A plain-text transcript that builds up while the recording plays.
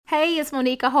Hey, it's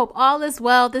Monique. I hope all is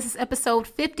well. This is episode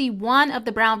 51 of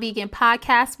the Brown Vegan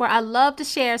Podcast, where I love to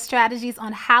share strategies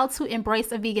on how to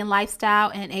embrace a vegan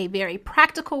lifestyle in a very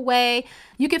practical way.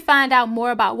 You can find out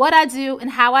more about what I do and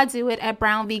how I do it at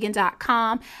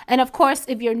brownvegan.com. And of course,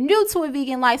 if you're new to a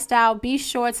vegan lifestyle, be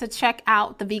sure to check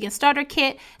out the Vegan Starter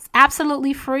Kit. It's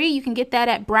absolutely free. You can get that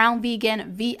at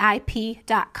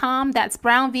brownveganvip.com. That's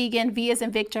brownvegan, V as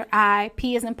in Victor, I,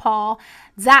 P as in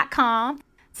Paul.com.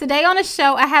 Today on the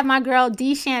show, I have my girl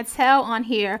D. Chantel on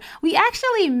here. We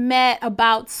actually met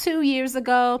about 2 years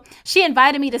ago. She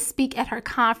invited me to speak at her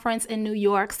conference in New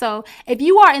York. So if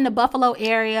you are in the Buffalo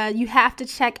area, you have to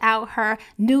check out her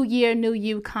New Year, New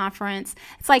You conference.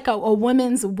 It's like a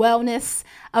women's wellness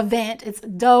event. It's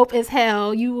dope as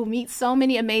hell. You will meet so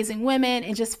many amazing women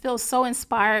and just feel so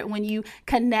inspired when you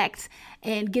connect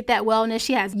and get that wellness.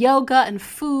 She has yoga and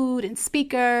food and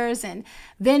speakers and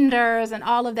vendors and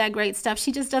all of that great stuff.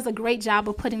 She just does a great job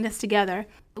of putting this together.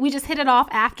 We just hit it off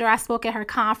after I spoke at her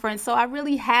conference, so I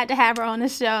really had to have her on the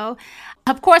show.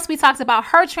 Of course, we talked about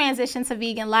her transition to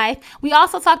vegan life. We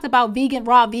also talked about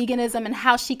raw veganism and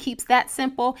how she keeps that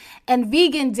simple, and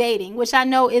vegan dating, which I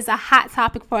know is a hot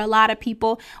topic for a lot of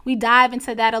people. We dive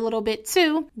into that a little bit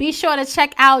too. Be sure to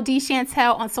check out D.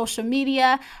 Chantel on social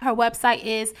media. Her website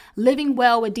is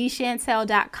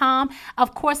livingwellwithdchantel.com.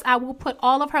 Of course, I will put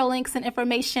all of her links and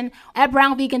information at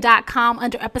brownvegan.com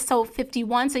under episode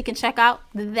 51, so you can check out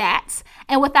that.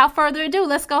 And without further ado,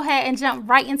 let's go ahead and jump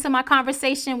right into my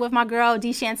conversation with my girl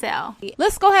D. Chantel.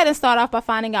 Let's go ahead and start off by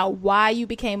finding out why you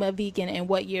became a vegan and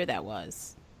what year that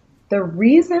was. The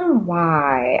reason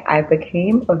why I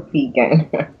became a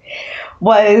vegan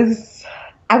was,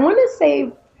 I want to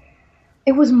say,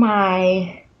 it was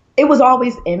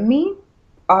always in me.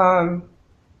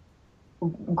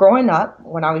 Growing up,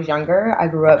 when I was younger, I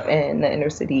grew up in the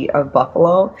inner city of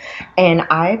Buffalo, and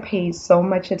I paid so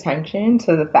much attention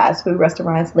to the fast food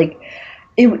restaurants.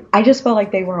 I just felt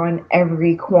like they were on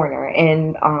every corner.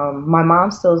 And my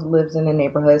mom still lives in the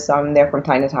neighborhood, so I'm there from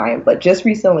time to time. But just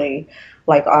recently,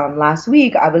 last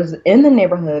week, I was in the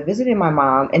neighborhood visiting my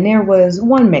mom, and there was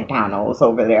one McDonald's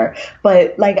over there.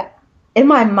 But in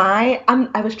my mind,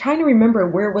 I was trying to remember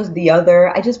where was the other.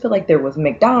 I just feel like there was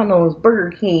McDonald's,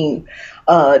 Burger King,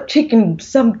 chicken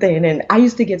something. And I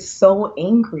used to get so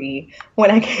angry when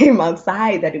I came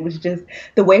outside that it was just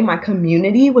the way my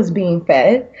community was being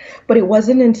fed. But it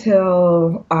wasn't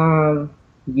until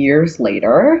years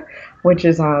later, which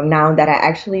is now that I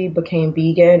actually became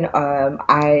vegan,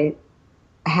 I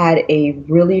had a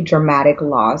really dramatic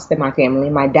loss in my family.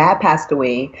 My dad passed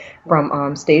away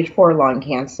from stage 4 lung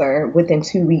cancer within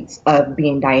 2 weeks of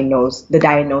being diagnosed, the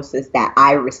diagnosis that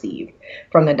I received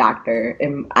from the doctor.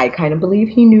 And I kind of believe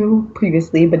he knew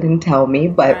previously, but didn't tell me.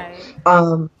 But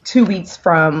 2 weeks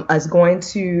from us going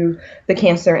to the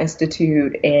Cancer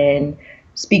Institute and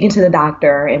speaking to the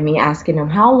doctor and me asking him,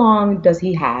 how long does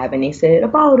he have? And they said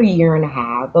about a year and a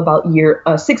half,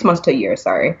 6 months to a year,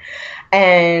 sorry.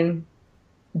 And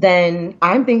then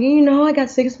I'm thinking, I got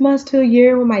 6 months to a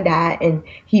year with my dad, and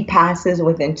he passes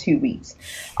within 2 weeks.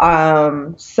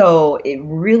 So it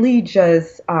really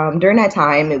just, during that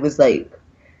time, it was like,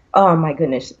 oh my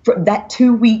goodness, for that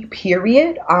 2 week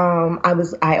period,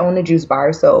 I own a juice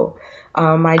bar. So,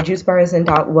 my juice bar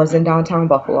was in downtown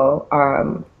Buffalo.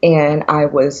 And I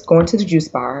was going to the juice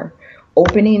bar,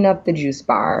 opening up the juice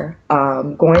bar,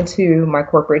 going to my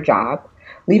corporate job,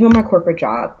 leaving my corporate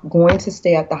job, going to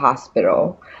stay at the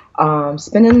hospital,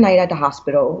 spending the night at the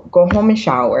hospital, go home and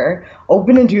shower,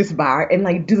 open a juice bar, and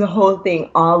do the whole thing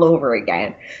all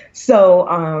again.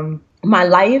 So my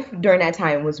life during that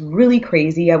time was really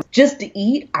crazy. Just to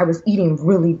eat, I was eating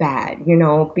really bad,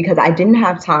 because I didn't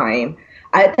have time.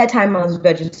 At that time, I was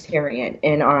vegetarian,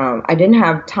 and I didn't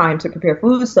have time to prepare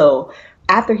food. So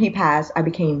after he passed, I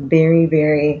became very,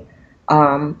 very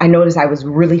I noticed I was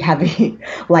really heavy,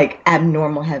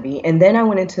 abnormal heavy. And then I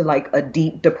went into a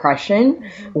deep depression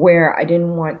where I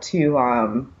didn't want to,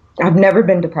 I've never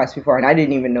been depressed before. And I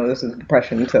didn't even know this was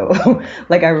depression until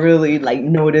I really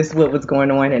noticed what was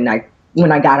going on. And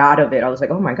when I got out of it, I was like,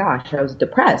 oh my gosh, I was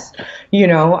depressed.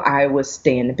 I was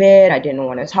staying in bed. I didn't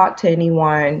want to talk to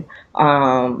anyone.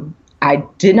 I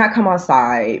did not come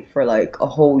outside for a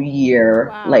whole year.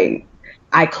 Wow.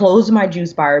 I closed my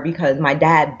juice bar because my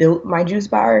dad built my juice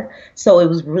bar. So it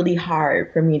was really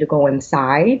hard for me to go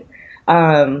inside.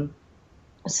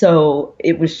 So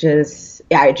it was just,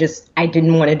 I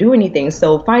didn't want to do anything.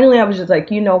 So finally I was just like,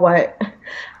 you know what?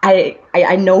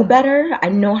 I know better. I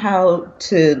know how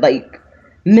to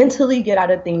mentally get out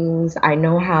of things. I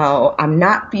know how I'm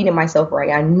not feeding myself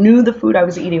right. I knew the food I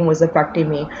was eating was affecting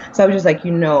me. So I was just like,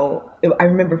 I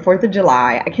remember 4th of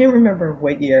July. I can't remember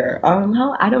what year.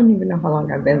 How I don't even know how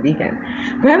long I've been vegan.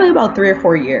 Probably about 3 or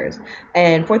 4 years.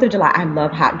 And 4th of July, I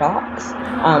love hot dogs.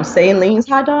 Saleen's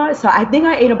hot dogs. So I think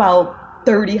I ate about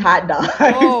 30 hot dogs.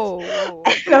 Oh.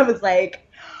 And I was like,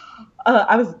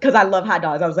 because I love hot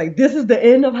dogs. I was like, this is the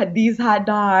end of these hot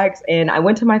dogs. And I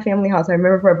went to my family house. I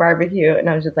remember for a barbecue, and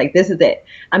I was just like, this is it.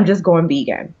 I'm just going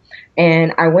vegan.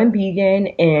 And I went vegan,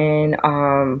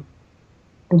 and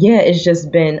yeah, it's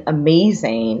just been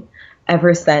amazing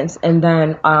ever since. And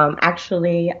then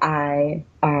actually, I'm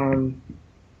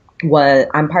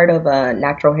part of a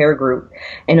natural hair group,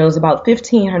 and it was about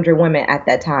 1,500 women at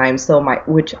that time. So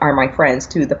which are my friends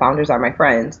too. The founders are my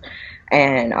friends.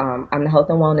 And I'm the health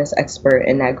and wellness expert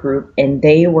in that group. And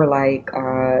they were like,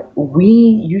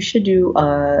 you should do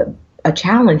a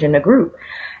challenge in the group.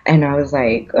 And I was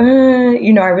like, I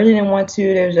really didn't want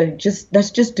to.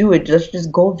 Let's just do it. Let's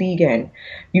just go vegan.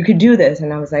 You could do this.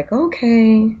 And I was like,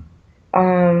 okay,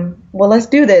 well, let's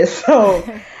do this. So,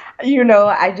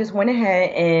 I just went ahead,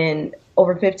 and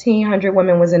over 1,500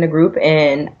 women was in the group.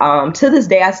 And to this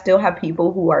day, I still have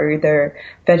people who are either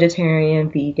vegetarian,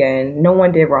 vegan. No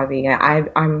one did raw vegan.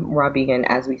 I'm raw vegan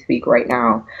as we speak right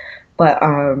now. But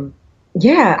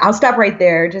yeah, I'll stop right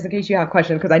there just in case you have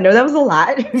questions, because I know that was a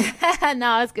lot.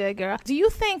 No, it's good, girl. Do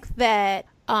you think that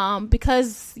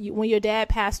because when your dad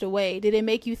passed away, did it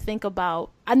make you think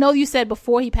about, I know you said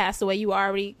before he passed away, you were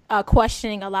already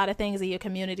questioning a lot of things in your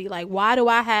community. Like, why do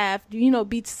I have,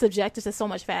 be subjected to so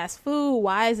much fast food?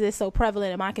 Why is this so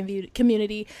prevalent in my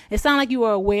community? It sounded like you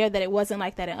were aware that it wasn't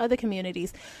like that in other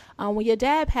communities. When your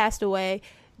dad passed away,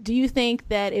 do you think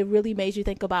that it really made you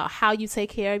think about how you take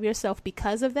care of yourself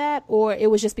because of that? Or it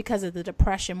was just because of the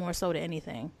depression more so than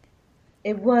anything?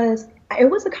 It was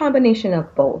a combination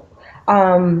of both.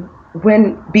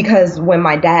 Because when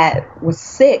my dad was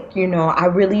sick, I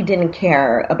really didn't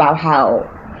care about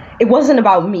it wasn't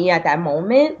about me at that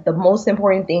moment. The most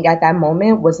important thing at that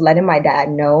moment was letting my dad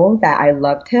know that I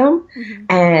loved him, mm-hmm.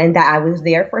 and that I was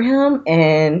there for him.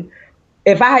 And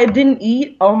if I didn't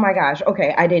eat, oh my gosh,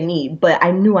 okay, I didn't eat, but I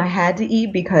knew I had to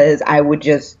eat because I would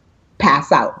just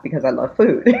pass out because I love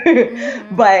food.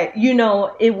 Mm-hmm. But,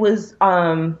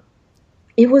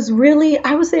 it was really,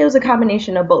 I would say it was a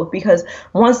combination of both, because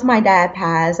once my dad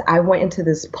passed, I went into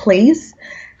this place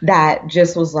that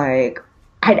just was like,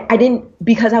 I didn't,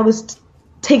 because I was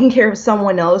taking care of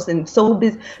someone else, and so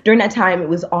busy during that time, it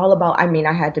was all about,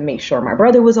 I had to make sure my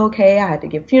brother was okay. I had to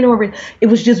give funeral. It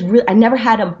was just real. I never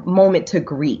had a moment to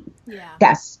grieve. Yeah.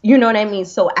 That's, you know what I mean?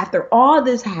 So after all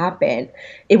this happened,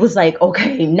 it was like,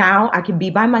 okay, now I can be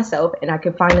by myself and I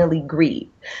can finally grieve,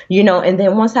 and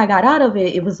then once I got out of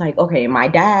it, it was like, okay, my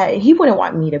dad, he wouldn't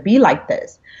want me to be like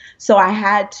this. So I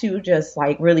had to just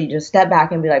really just step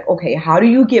back and be like, okay, how do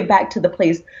you get back to the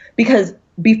place? Because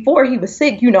before he was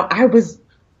sick, I was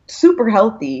super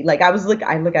healthy. Like I look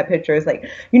at pictures, I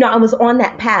was on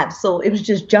that path. So it was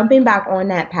just jumping back on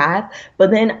that path. But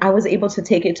then I was able to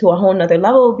take it to a whole nother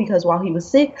level, because while he was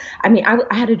sick, I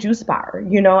had a juice bar,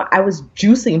 I was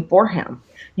juicing for him,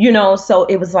 so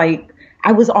it was like,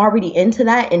 I was already into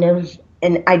that.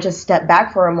 And I just stepped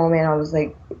back for a moment. I was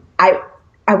like,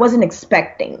 I wasn't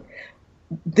expecting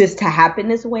this to happen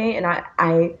this way. And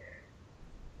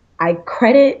I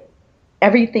credit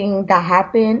everything that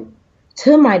happened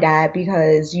to my dad,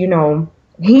 because, he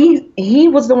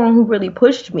was the one who really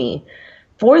pushed me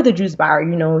for the juice bar.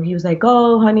 He was like,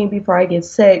 oh, honey, before I get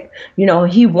sick,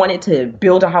 he wanted to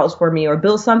build a house for me or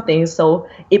build something. So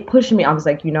it pushed me. I was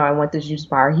like, I want this juice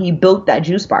bar. He built that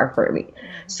juice bar for me.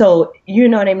 So, you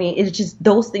know what I mean? It's just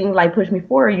those things pushed me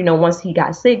forward. Once he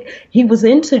got sick, he was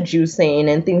into juicing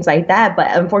and things like that.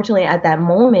 But unfortunately, at that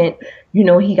moment,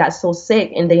 he got so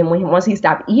sick. And then once he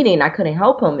stopped eating, I couldn't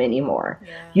help him anymore,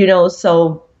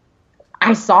 so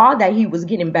I saw that he was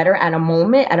getting better at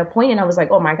a point, and I was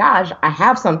like, oh my gosh, I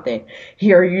have something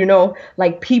here,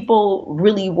 people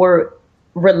really were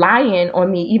relying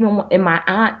on me. Even in my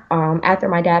aunt, after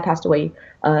my dad passed away,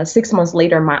 6 months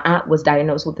later, my aunt was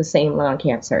diagnosed with the same lung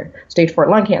cancer, stage 4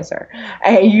 lung cancer.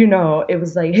 And, it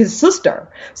was like his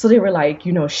sister. So they were like,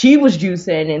 she was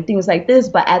juicing and things like this.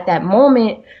 But at that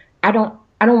moment, I don't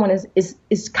want to,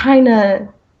 it's kind of,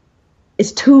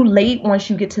 it's too late once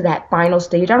you get to that final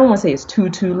stage. I don't want to say it's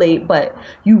too late, but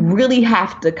you really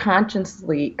have to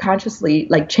consciously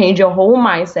change your whole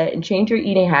mindset and change your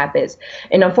eating habits.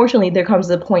 And unfortunately, there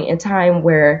comes a point in time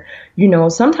where,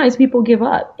 sometimes people give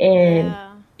up, and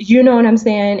you know what I'm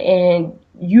saying? And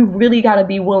you really got to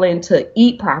be willing to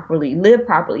eat properly, live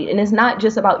properly. And it's not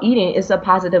just about eating, it's a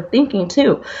positive thinking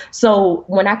too. So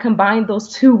when I combined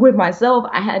those two with myself,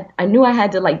 I knew I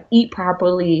had to like eat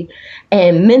properly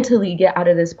and mentally get out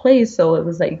of this place. So it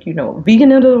was like,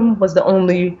 veganism was the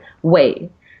only way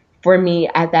for me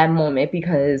at that moment,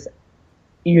 because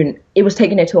it was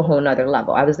taking it to a whole nother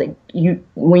level. I was like,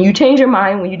 when you change your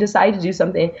mind, when you decide to do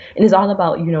something, and it's all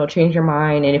about, change your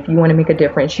mind. And if you want to make a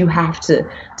difference, you have to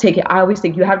take it. I always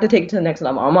think you have to take it to the next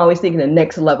level. I'm always thinking the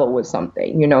next level with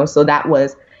something, so that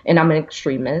was, and I'm an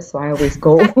extremist. So I always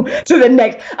go to the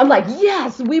next. I'm like,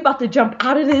 yes, we about to jump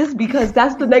out of this because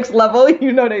that's the next level.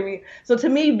 You know what I mean? So to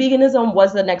me, veganism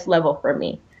was the next level for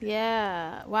me.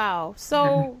 Yeah. Wow.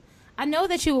 So I know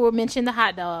that you will mention the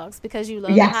hot dogs because you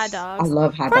love the hot dogs. I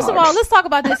love hot dogs. First of all, let's talk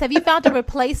about this. Have you found a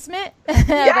replacement? Yes,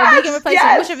 a vegan replacement?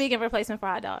 Yes. What's your vegan replacement for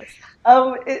hot dogs?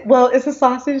 It's a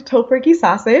sausage, tofurkey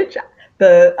sausage.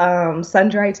 The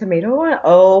sun-dried tomato one.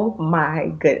 Oh my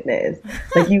goodness.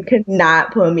 Like, you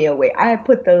cannot put me away. I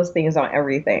put those things on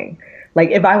everything. Like,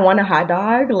 if I want a hot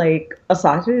dog, like a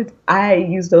sausage, I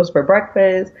use those for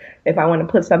breakfast. If I want to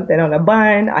put something on a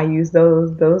bun, I use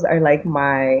those. Those are like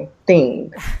my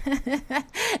thing.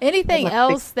 Anything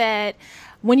else that,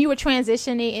 when you were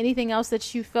transitioning, anything else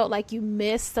that you felt like you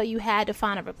missed, so you had to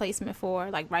find a replacement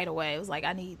for, like right away? It was like,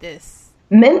 I need this.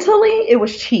 Mentally, it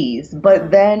was cheese.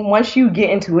 But then once you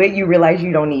get into it, you realize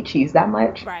you don't need cheese that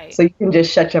much. Right. So you can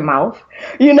just shut your mouth.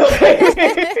 Yeah.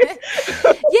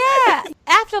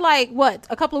 After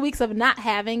a couple of weeks of not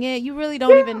having it, you really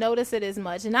don't even notice it as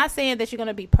much. And not saying that you're going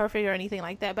to be perfect or anything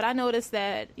like that, but I noticed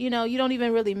that, you don't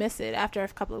even really miss it after a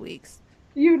couple of weeks.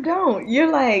 You don't. You're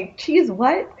like, cheese,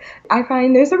 what? I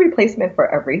find there's a replacement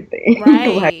for everything.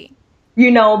 Right.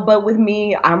 But with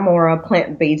me, I'm more a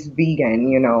plant-based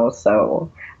vegan,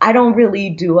 so I don't really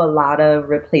do a lot of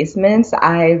replacements.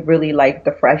 I really like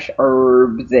the fresh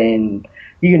herbs and,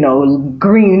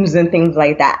 greens and things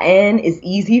like that. And it's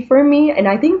easy for me. And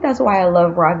I think that's why I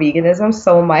love raw veganism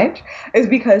so much, is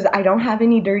because I don't have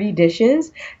any dirty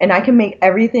dishes and I can make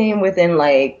everything within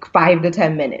like 5 to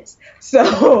 10 minutes.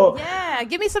 So yeah,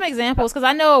 give me some examples, because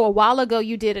I know a while ago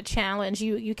you did a challenge.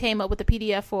 You came up with a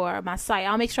PDF for my site.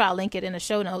 I'll make sure I link it in the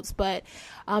show notes. But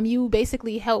you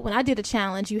basically helped, when I did a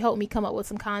challenge, you helped me come up with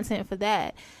some content for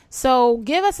that. So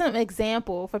give us an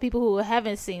example for people who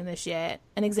haven't seen this yet,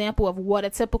 an example of what a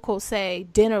typical, say,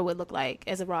 dinner would look like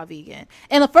as a raw vegan.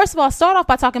 And first of all, start off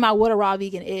by talking about what a raw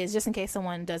vegan is, just in case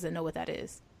someone doesn't know what that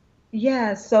is.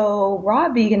 Yeah, so raw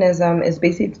veganism is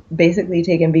basically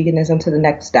taking veganism to the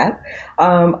next step.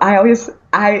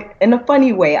 In a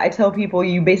funny way, I tell people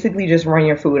you basically just run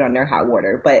your food under hot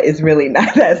water, but it's really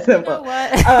not that simple.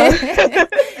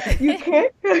 You know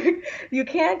what? You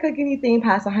can't cook anything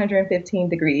past 115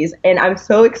 degrees. And I'm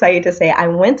so excited to say I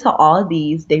went to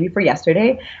Aldi's day before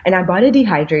yesterday and I bought a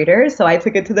dehydrator. So I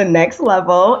took it to the next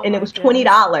level and it was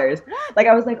 $20. Like,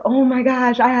 I was like, oh my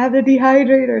gosh, I have a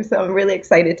dehydrator. So I'm really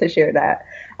excited to share that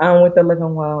with the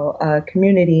Living Well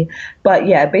community. But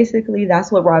yeah, basically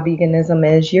that's what raw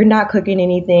veganism is. You're not cooking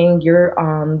anything. You're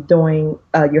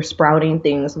you're sprouting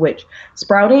things, which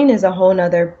sprouting is a whole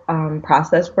nother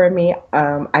process for me.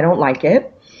 I don't like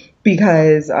it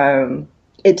because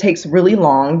it takes really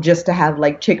long just to have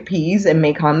like chickpeas and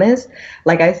make hummus.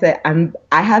 Like I said,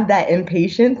 I have that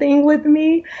impatient thing with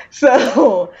me.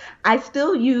 So I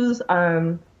still use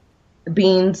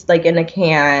beans like in a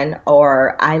can,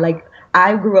 or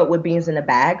I grew up with beans in a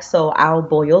bag, so I'll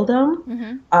boil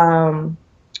them. Mm-hmm.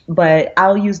 But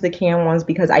I'll use the canned ones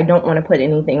because I don't want to put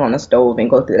anything on the stove and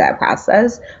go through that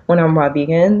process when I'm raw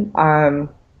vegan.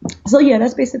 So yeah,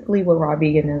 that's basically what raw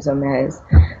veganism is.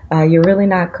 You're really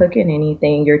not cooking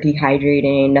anything. You're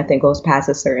dehydrating. Nothing goes past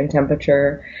a certain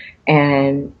temperature.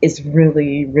 And it's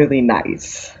really, really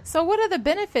nice. So what are the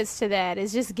benefits to that?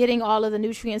 Is just getting all of the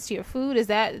nutrients to your food? Is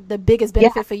that the biggest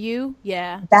benefit for you?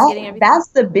 Yeah. That's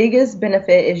the biggest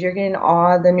benefit, is you're getting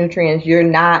all the nutrients. You're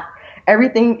not,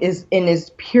 everything is in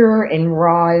its pure and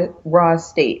raw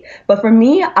state. But for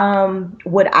me,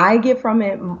 what I get from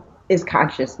it is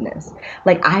consciousness.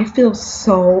 Like, I feel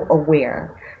so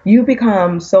aware. You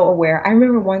become so aware. I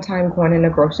remember one time going in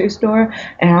a grocery store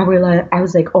and I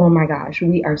was like, oh my gosh,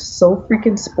 we are so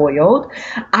freaking spoiled.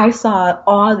 I saw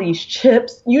all these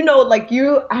chips,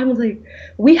 I was like,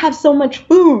 we have so much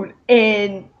food,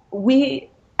 and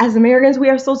we, as Americans, we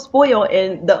are so spoiled.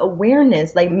 And the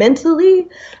awareness, like mentally,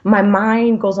 my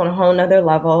mind goes on a whole nother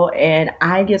level and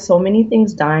I get so many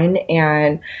things done.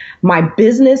 And my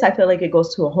business, I feel like it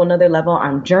goes to a whole nother level.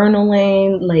 I'm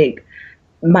journaling, like,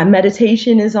 My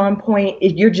meditation is on point.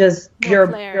 You're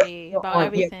clarity about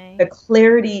everything. The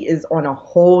clarity is on a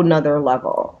whole nother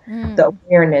level. The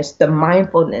awareness, the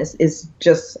mindfulness is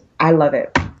just, I love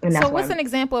it. And that's so what's an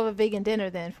example of a vegan dinner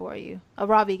then for you? A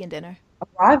raw vegan dinner? A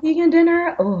raw vegan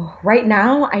dinner? Oh, right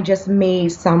now I just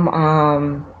made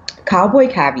some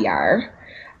cowboy caviar,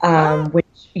 which,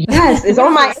 yes, is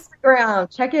on my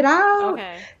Instagram. Check it out.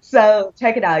 Okay. So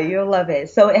check it out. You'll love it.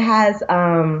 So it has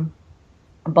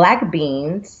black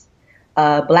beans,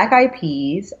 black eyed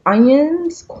peas,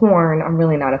 onions, corn. I'm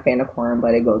really not a fan of corn,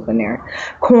 but it goes in there.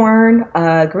 Corn,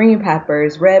 green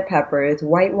peppers, red peppers,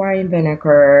 white wine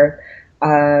vinegar,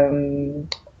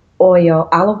 oil,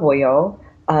 olive oil,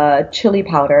 chili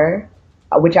powder,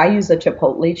 which I use the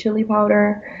chipotle chili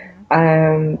powder.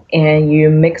 And you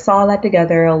mix all that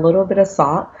together, a little bit of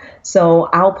salt. So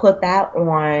I'll put that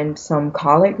on some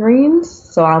collard greens.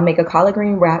 So I'll make a collard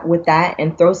green wrap with that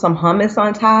and throw some hummus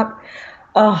on top.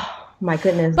 Oh my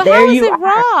goodness. But how is it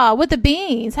raw with the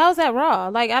beans? How is that raw?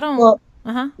 Like, I don't. Well,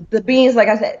 the beans, like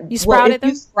I said, you sprouted them?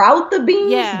 You sprout the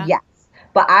beans, yeah. Yes.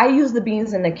 But I use the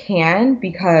beans in the can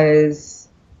because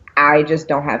I just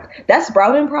don't have that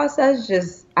sprouting process.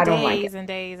 Just I don't like it. Days and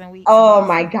days and weeks. Oh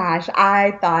my gosh,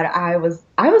 I thought I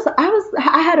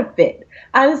had a fit.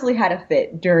 I honestly had a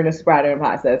fit during the sprouting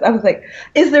process. I was like,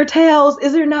 is there tails?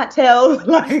 Is there not tails?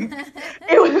 Like,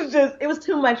 it was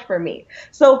too much for me.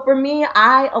 So for me,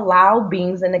 I allow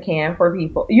beans in the can for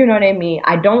people. You know what I mean?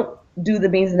 I don't do the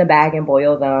beans in the bag and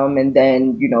boil them and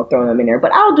then, throw them in there.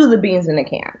 But I'll do the beans in the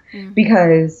can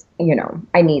because,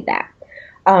 I need that.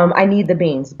 I need the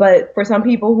beans. But for some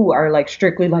people who are like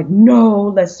strictly like,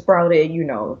 no, let's sprout it,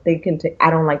 they can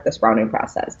I don't like the sprouting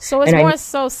process. So it's more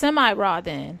so semi-raw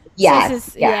then?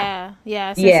 Yes. Since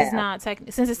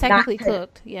it's technically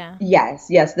cooked. Yeah. Yes.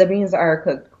 The beans are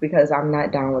cooked because I'm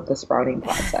not down with the sprouting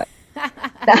process.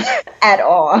 At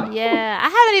all. Yeah. I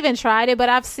haven't even tried it, but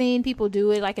I've seen people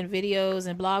do it like in videos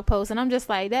and blog posts, and I'm just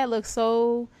like, that looks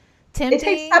so tempting. It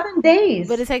takes 7 days.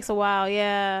 But it takes a while,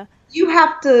 yeah. You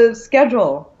have to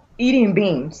schedule eating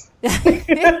beans.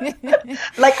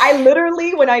 Like, I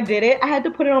literally, when I did it, I had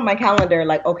to put it on my calendar.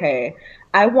 Like, okay,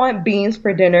 I want beans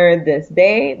for dinner this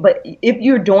day. But if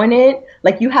you're doing it,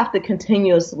 like, you have to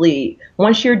continuously,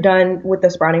 once you're done with the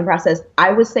sprouting process,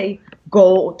 I would say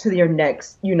go to your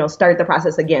next, start the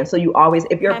process again. So you always,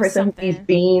 if you're a person who eats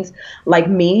beans like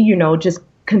me, just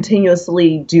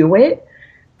continuously do it.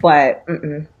 But,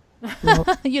 no.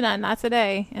 You're not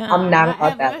today. I'm not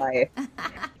about that life.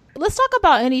 Let's talk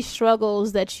about any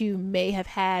struggles that you may have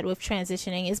had with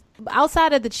transitioning. Is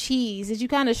outside of the cheese, did you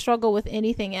kind of struggle with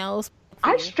anything else?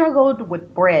 I struggled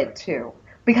with bread too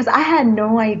because I had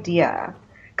no idea.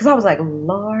 Because I was like,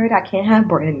 Lord, I can't have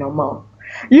bread no more.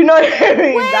 You know what I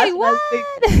mean? Wait, what?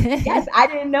 Yes, I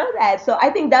didn't know that. So I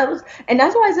think and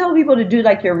that's why I tell people to do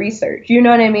like your research. You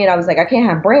know what I mean? I was like, I can't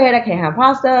have bread. I can't have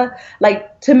pasta.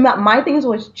 Like my things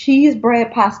was cheese,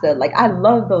 bread, pasta. Like I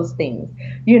love those things,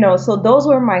 so those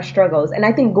were my struggles. And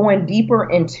I think going deeper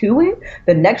into it,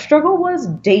 the next struggle was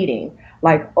dating.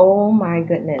 Like, oh my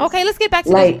goodness. Okay, let's get back to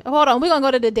this. Hold on. We're going to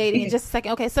go to the dating in just a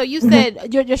second. Okay, so you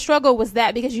said your struggle was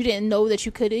that because you didn't know that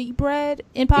you could eat bread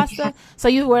and pasta. Yeah. So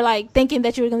you were like thinking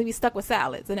that you were going to be stuck with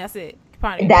salads and that's it.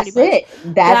 That's it.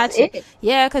 That's it.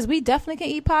 Yeah, because we definitely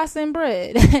can eat pasta and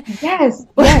bread. Yes.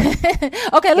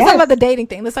 Okay, let's talk about the dating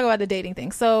thing.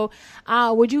 So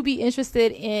would you be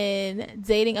interested in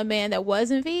dating a man that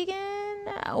wasn't vegan?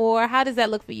 Or how does that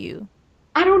look for you?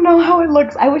 I don't know how it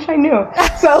looks. I wish I knew.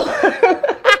 So,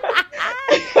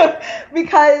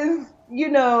 because,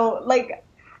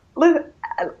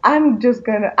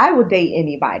 I will date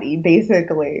anybody,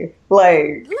 basically.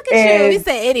 Like, look at you. You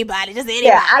say anybody, just anybody.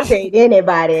 Yeah, I date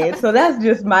anybody. So that's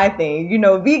just my thing.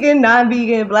 Vegan,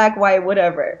 non-vegan, black, white,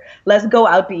 whatever. Let's go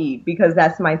out to eat because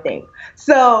that's my thing.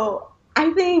 So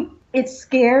I think it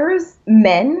scares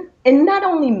men. And not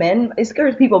only men, it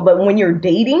scares people, but when you're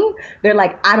dating, they're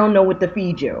like, I don't know what to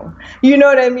feed you. You know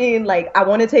what I mean? Like, I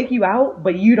want to take you out,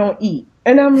 but you don't eat.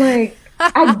 And I'm like,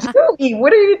 I do eat.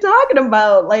 What are you talking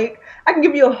about? Like, I can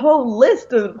give you a whole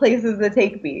list of places to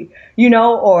take me,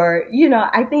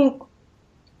 I think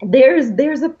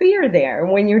there's a fear there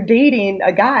when you're dating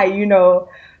a guy,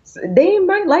 they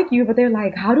might like you, but they're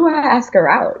like, how do I ask her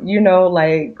out?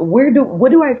 Like, what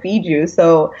do I feed you?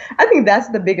 So I think that's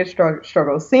the biggest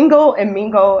struggle. Single and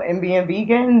mingle and being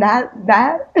vegan, that's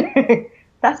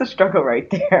a struggle right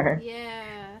there.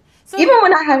 Yeah. So even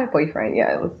when I had a boyfriend,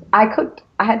 I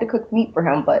had to cook meat for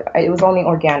him, but it was only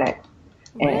organic.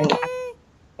 And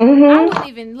I wouldn't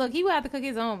even look. He would have to cook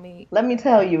his own meat. Let me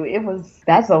tell you,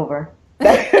 that's over.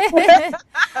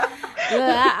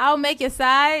 I'll make your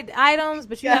side items,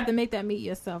 but you have to make that meat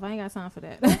yourself. I ain't got time for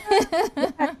that.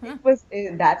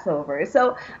 That's over.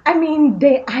 So I mean,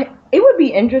 it would be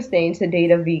interesting to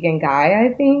date a vegan guy.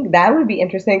 I think that would be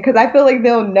interesting because I feel like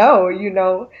they'll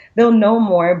know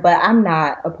more. But I'm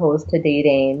not opposed to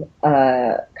dating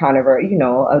a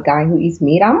guy who eats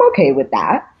meat. I'm okay with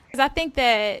that. Because I think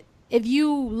that if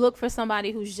you look for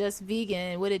somebody who's just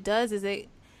vegan, what it does is it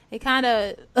kind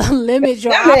of limits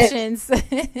your options.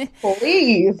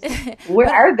 Please. Where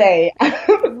are they?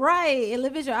 Right. It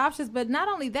limits your options. But not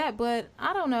only that, but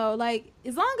I don't know, like,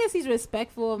 as long as he's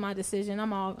respectful of my decision,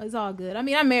 it's all good. I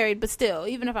mean, I'm married, but still,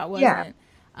 even if I wasn't,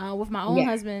 with my own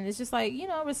husband, it's just like,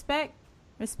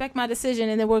 respect my decision,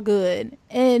 and then we're good.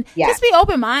 And just be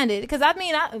open-minded, because I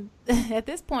mean, at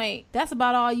this point, that's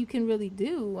about all you can really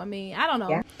do. I mean, I don't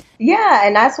know. Yeah,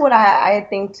 and that's what I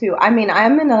think too. I mean,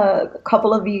 I'm in a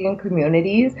couple of vegan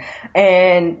communities,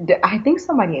 and I think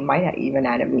somebody might have even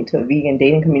added me to a vegan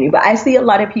dating community, but I see a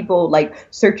lot of people like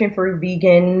searching for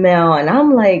vegan male, and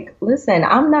I'm like, listen,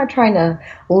 I'm not trying to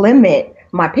limit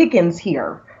my pickings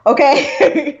here.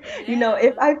 Okay.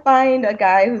 If I find a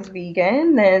guy who's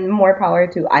vegan, then more power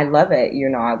to, I love it.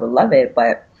 I would love it.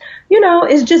 But,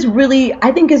 it's just really,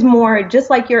 I think it's more just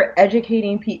like you're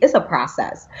educating people. It's a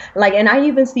process. Like, and I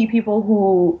even see people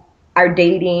who are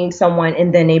dating someone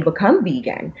and then they become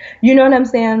vegan. You know what I'm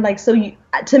saying? Like, so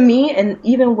to me, and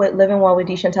even with Living Well with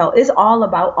DeChantel, it's all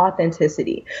about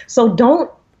authenticity. So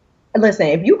listen,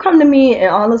 if you come to me and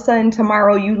all of a sudden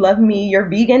tomorrow you love me, you're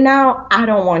vegan now, I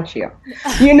don't want you.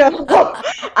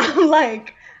 I'm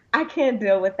like, I can't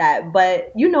deal with that.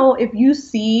 But, if you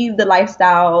see the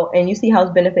lifestyle and you see how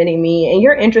it's benefiting me and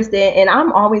you're interested, and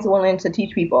I'm always willing to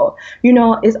teach people,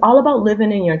 it's all about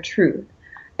living in your truth.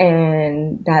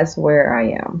 And that's where I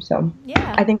am. So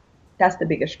I think that's the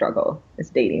biggest struggle is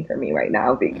dating for me right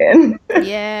now, vegan.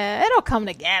 Yeah, it'll come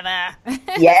together.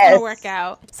 Yes. It'll work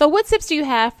out. So what tips do you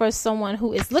have for someone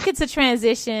who is looking to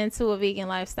transition to a vegan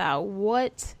lifestyle?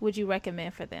 What would you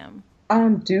recommend for them?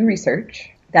 Do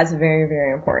research. That's very,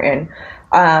 very important.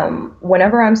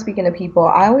 Whenever I'm speaking to people,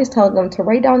 I always tell them to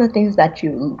write down the things that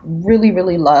you really,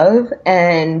 really love.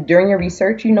 And during your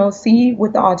research, see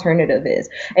what the alternative is.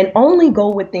 And only go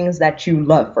with things that you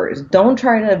love first. Don't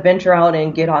try to venture out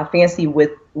and get all fancy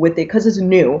with it because it's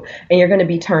new and you're going to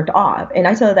be turned off. And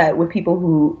I tell that with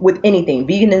people with anything,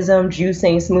 veganism,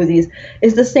 juicing, smoothies,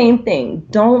 is the same thing.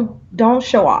 Don't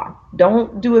show off.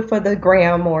 Don't do it for the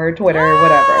gram or Twitter or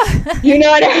whatever. You know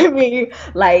what I mean?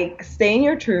 Like, stay in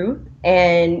your truth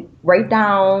and write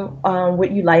down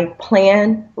what you like.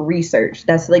 Plan research.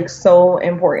 That's like so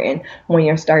important when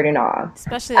you're starting off.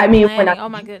 Especially oh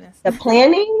my goodness. The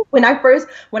planning. When I first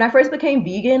became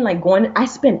vegan, like I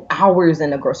spent hours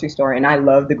in the grocery store, and I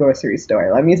love the grocery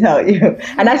store. Let me tell you.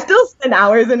 And I still spend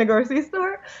hours in the grocery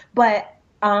store, but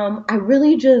I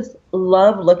really just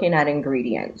love looking at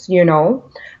ingredients,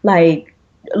 like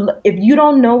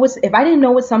if I didn't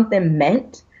know what something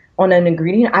meant on an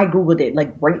ingredient, I Googled it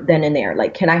like right then and there,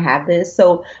 like, can I have this?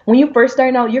 So when you first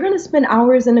start out, you're going to spend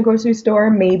hours in the grocery store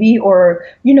maybe, or,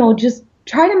 just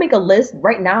try to make a list.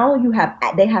 Right now,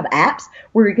 they have apps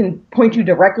where you can point you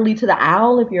directly to the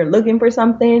aisle if you're looking for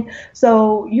something.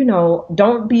 So,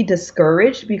 don't be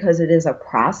discouraged because it is a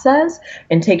process,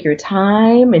 and take your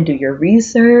time and do your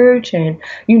research and,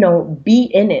 be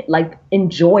in it, like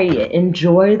enjoy it.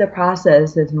 Enjoy the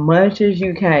process as much as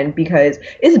you can because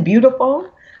it's beautiful.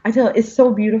 I tell you, it's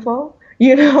so beautiful,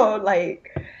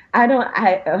 like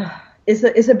it's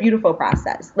a beautiful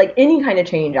process. Like any kind of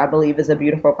change, I believe, is a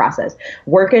beautiful process.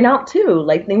 Working out too,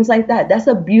 like things like that. That's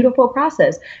a beautiful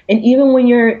process. And even when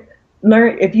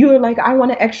if you're like, I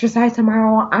want to exercise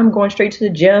tomorrow, I'm going straight to the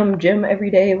gym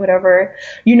every day, whatever,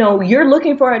 you're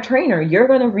looking for a trainer. You're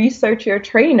going to research your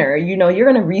trainer. You're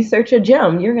going to research a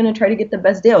gym. You're going to try to get the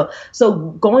best deal.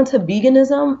 So going to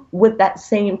veganism with that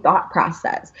same thought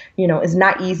process, is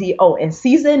not easy. Oh, and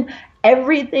season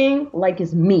everything like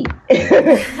it's meat.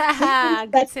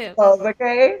 Good too.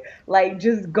 Okay, like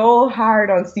just go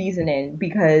hard on seasoning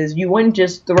because you wouldn't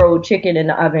just throw chicken in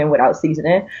the oven without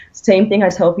seasoning. Same thing I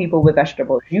tell people with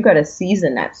vegetables. You got to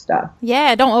season that stuff.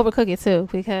 Yeah, don't overcook it too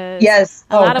because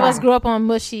a lot of us grew up on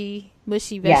mushy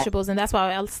vegetables, and that's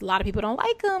why a lot of people don't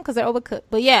like them because they're overcooked.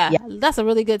 But that's a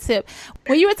really good tip.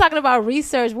 When you were talking about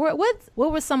research, what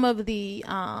were some of the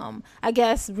I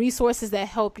guess resources that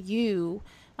help you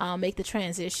make the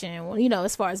transition,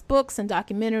 as far as books and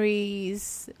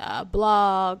documentaries,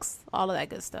 blogs, all of that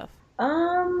good stuff?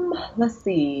 Let's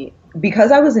see.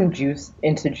 Because I was into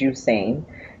juicing,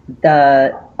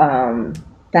 the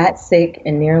Fat, Sick,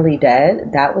 and Nearly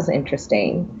Dead, that was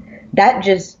interesting. That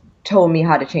just told me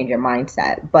how to change your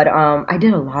mindset. But I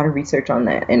did a lot of research on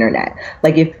the internet.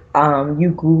 Like if go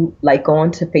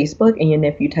onto Facebook and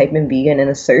if you type in vegan in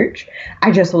a search,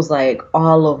 I just was like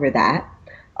all over that.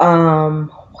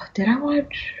 What did I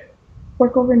watch?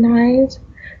 Work overnight?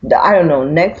 I don't know.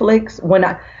 Netflix.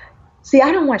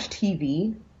 I don't watch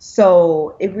TV,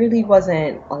 so it really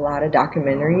wasn't a lot of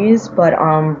documentaries. But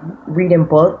reading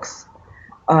books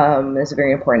is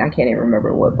very important. I can't even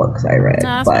remember what books I read.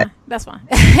 No, but that's fine.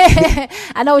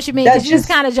 I know what you mean, because you just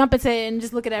kind of jump into it and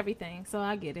just look at everything. So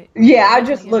I get it. Yeah, I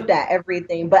just looked at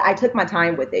everything, but I took my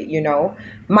time with it, you know.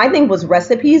 My thing was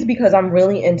recipes because I'm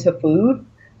really into food,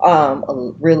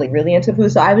 really, really into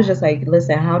food. So I was just like,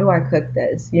 listen, how do I cook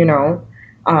this, you know?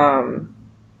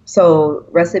 So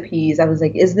recipes, I was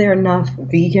like, is there enough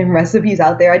vegan recipes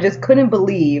out there? I just couldn't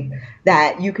believe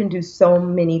that you can do so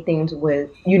many things with,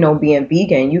 you know, being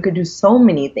vegan. You could do so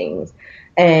many things.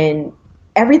 And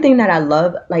everything that I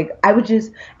love, like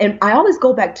and I always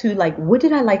go back to like, what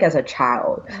did I like as a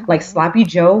child? Mm-hmm. Like Sloppy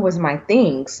Joe was my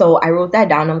thing. So I wrote that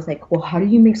down. I was like, well, how do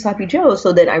you make Sloppy Joe?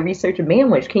 So then I researched a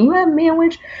manwich. Can you have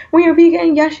manwich when you're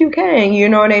vegan? Yes, you can. You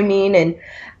know what I mean? And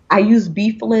I use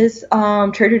beefless,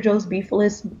 Trader Joe's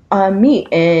beefless meat.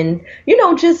 And, you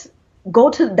know, just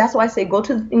that's why I say go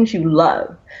to the things you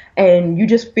love. And you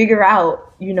just figure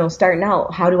out, you know, starting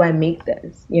out, how do I make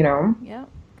this, you know? Yep.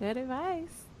 Good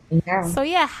advice. Yeah. So,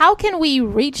 how can we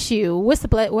reach you? What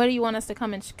do you want us to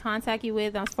come and contact you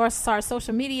with? As far as our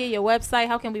social media, your website,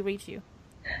 how can we reach you?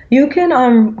 You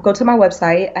can go to my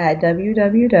website at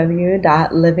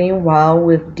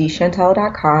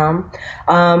www.livingwellwithdchantel.com.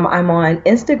 I'm on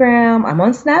Instagram. I'm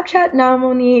on Snapchat now,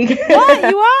 Monique. What?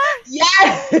 You are?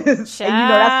 Yes.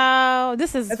 Child,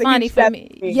 this is funny for me.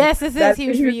 Yes, this is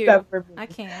huge for you. I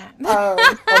can't.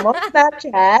 I'm on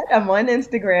Snapchat. I'm on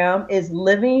Instagram. It's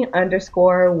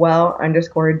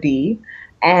living_well_D.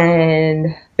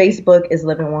 And Facebook is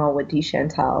Living Well with D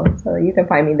Chantel. So you can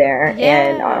find me there. Yeah.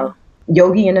 And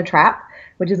Yogi in a Trap,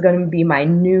 which is going to be my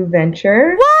new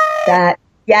venture. What?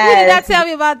 Yes. You did not tell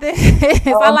me about this.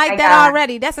 I like that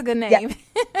already. That's a good name.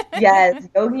 Yes,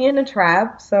 Yogi in a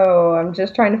Trap. So I'm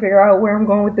just trying to figure out where I'm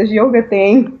going with this yoga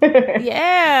thing.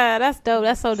 Yeah, that's dope.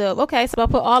 That's so dope. Okay, so I'll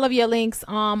put all of your links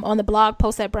on the blog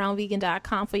post at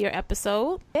brownvegan.com for your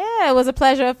episode. Yeah, it was a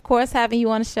pleasure, of course, having you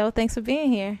on the show. Thanks for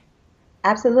being here.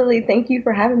 Absolutely. Thank you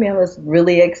for having me. I was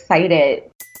really excited.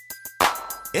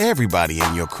 Everybody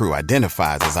in your crew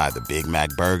identifies as either Big Mac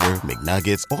Burger,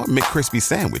 McNuggets, or McCrispy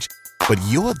Sandwich. But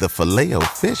you're the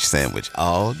Filet-O-Fish Sandwich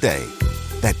all day.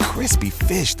 That crispy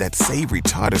fish, that savory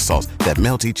tartar sauce, that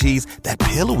melty cheese, that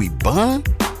pillowy bun.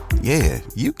 Yeah,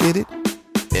 you get it.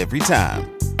 Every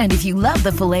time. And if you love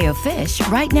the Filet-O-Fish,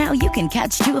 right now you can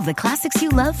catch two of the classics you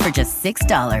love for just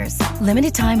 $6.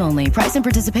 Limited time only. Price and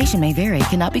participation may vary.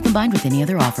 Cannot be combined with any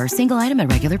other offer. Single item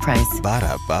at regular price.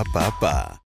 Ba-da-ba-ba-ba.